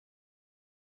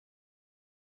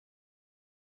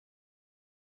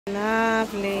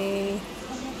Lovely.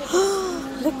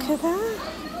 Look at that.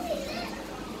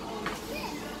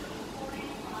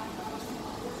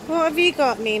 What have you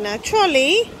got, Nina?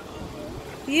 Trolley?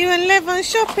 You and Levon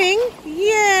shopping?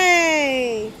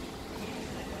 Yay!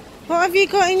 What have you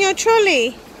got in your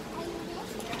trolley?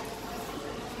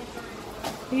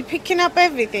 Are you picking up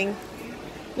everything?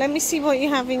 Let me see what you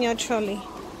have in your trolley.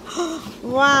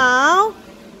 Wow!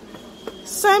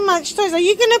 So much toys. Are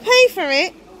you going to pay for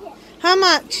it? Yeah. How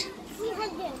much?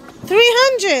 300.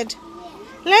 300?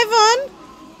 Yeah. Levon,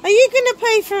 are you going to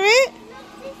pay for it?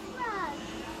 Not this one.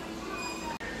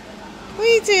 What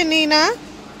are you doing, Nina?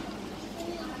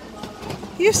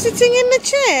 You're sitting in the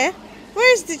chair?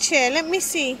 Where's the chair? Let me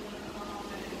see.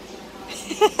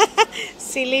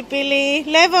 Silly Billy.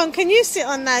 Levon, can you sit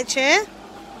on that chair?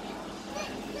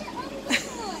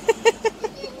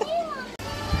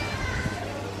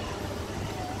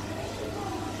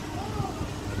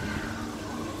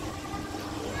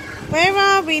 Where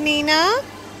are we, Nina?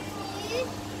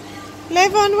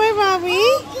 Levon, where are we?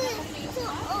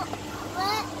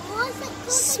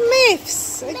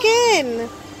 Smyths again.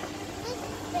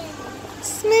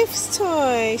 Smyths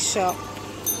toy shop.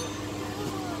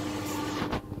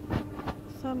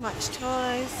 So much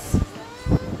toys.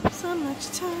 So much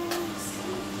toys.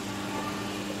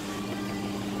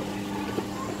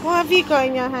 What have you got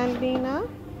in your hand, Nina?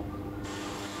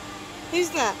 Who's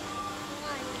that?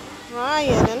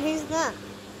 Ryan. And who's that?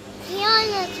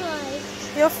 Tiana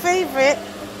toys. Your favourite?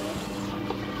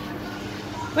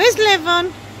 Where's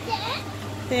Levon?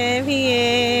 There he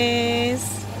is.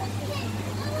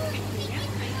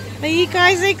 Are you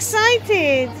guys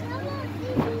excited?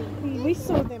 We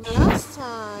saw them last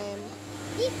time.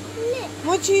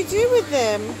 What do you do with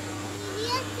them? We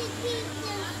have to keep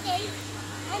them safe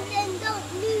and then don't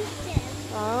lose them.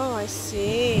 Oh, I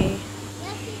see.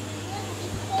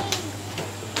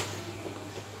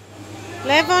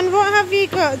 Levon, what have you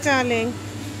got, darling?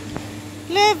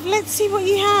 Lev, let's see what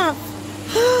you have.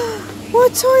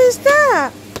 What toy is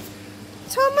that?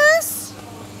 Thomas?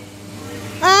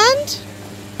 And?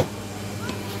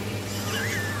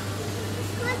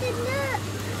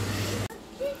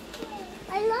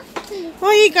 I lost it. What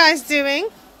are you guys doing?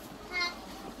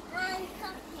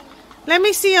 Let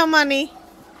me see your money.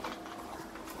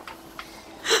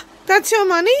 That's your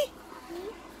money?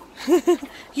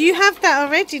 You have that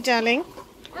already, darling.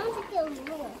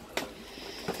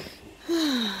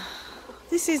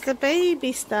 This is the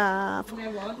baby stuff.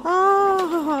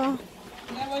 Oh.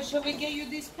 Now shall we get you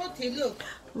this potty? Look.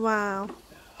 Wow.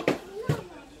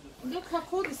 Look how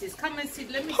cool this is. Come and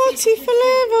sit. Let me Potty see. for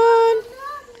Levon.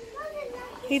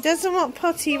 He doesn't want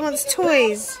potty, he wants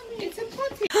toys. It's a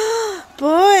potty.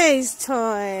 Boys'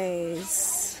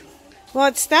 toys.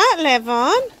 What's that,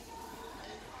 Levon?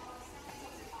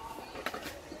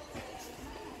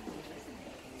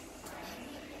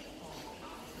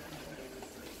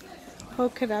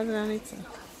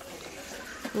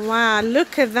 Wow,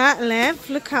 look at that, Lev.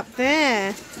 Look up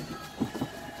there.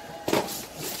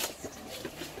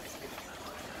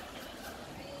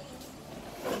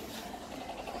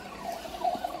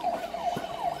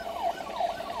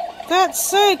 That's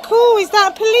so cool. Is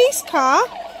that a police car?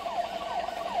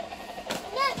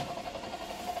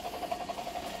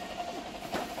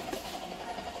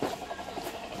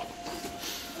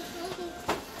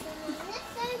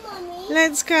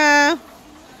 Let's go.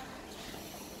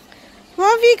 What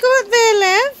have you got there,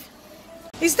 Lev?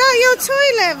 Is that your toy,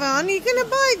 Levon? Are you going to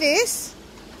buy this?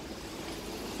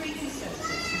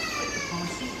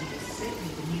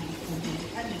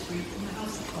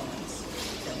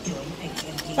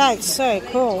 That's so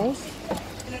cool.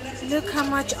 Look how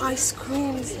much ice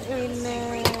creams are in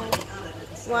there.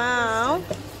 Wow.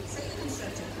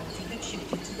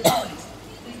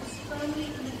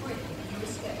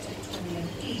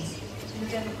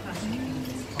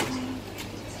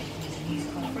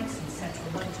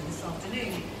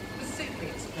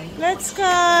 Let's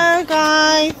go,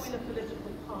 guys.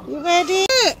 You ready?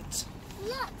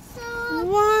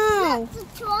 Wow. Lots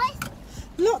of toys.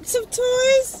 Lots of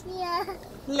toys? Yeah.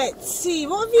 Let's see.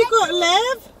 What have you got,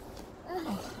 Lev?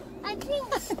 I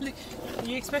think.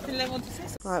 You expecting Levon to say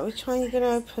something? Right, which one are you going to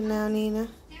open now, Nina?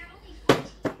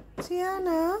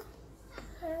 Tiana?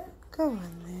 Go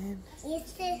on then.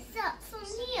 Is this up from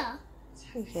here?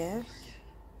 Yeah.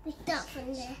 We start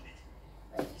from there.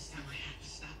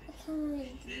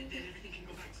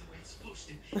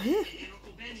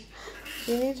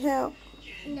 You need help?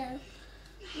 No.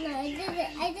 No, I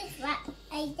didn't. I just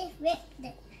ripped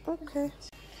it. Okay.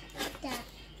 Like that.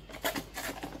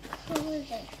 Hold it.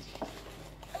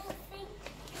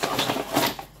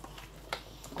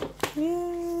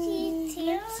 Yay. See,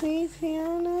 Tiana? See,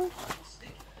 Tiana?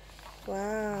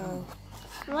 Wow.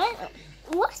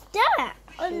 What's that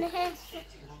on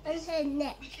her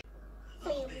neck?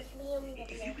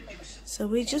 So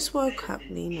we just woke up,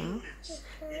 Nina,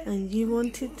 and you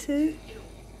wanted to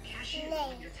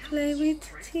play with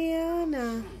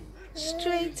Tiana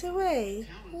straight away.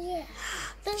 Yeah.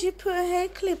 Did you put hair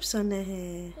clips on her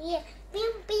hair? Yeah.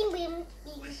 Bing, bing, bing,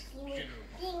 bing, bing,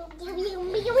 bing, bing,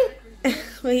 bing, bing, bing.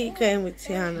 Where are you going with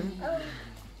Tiana?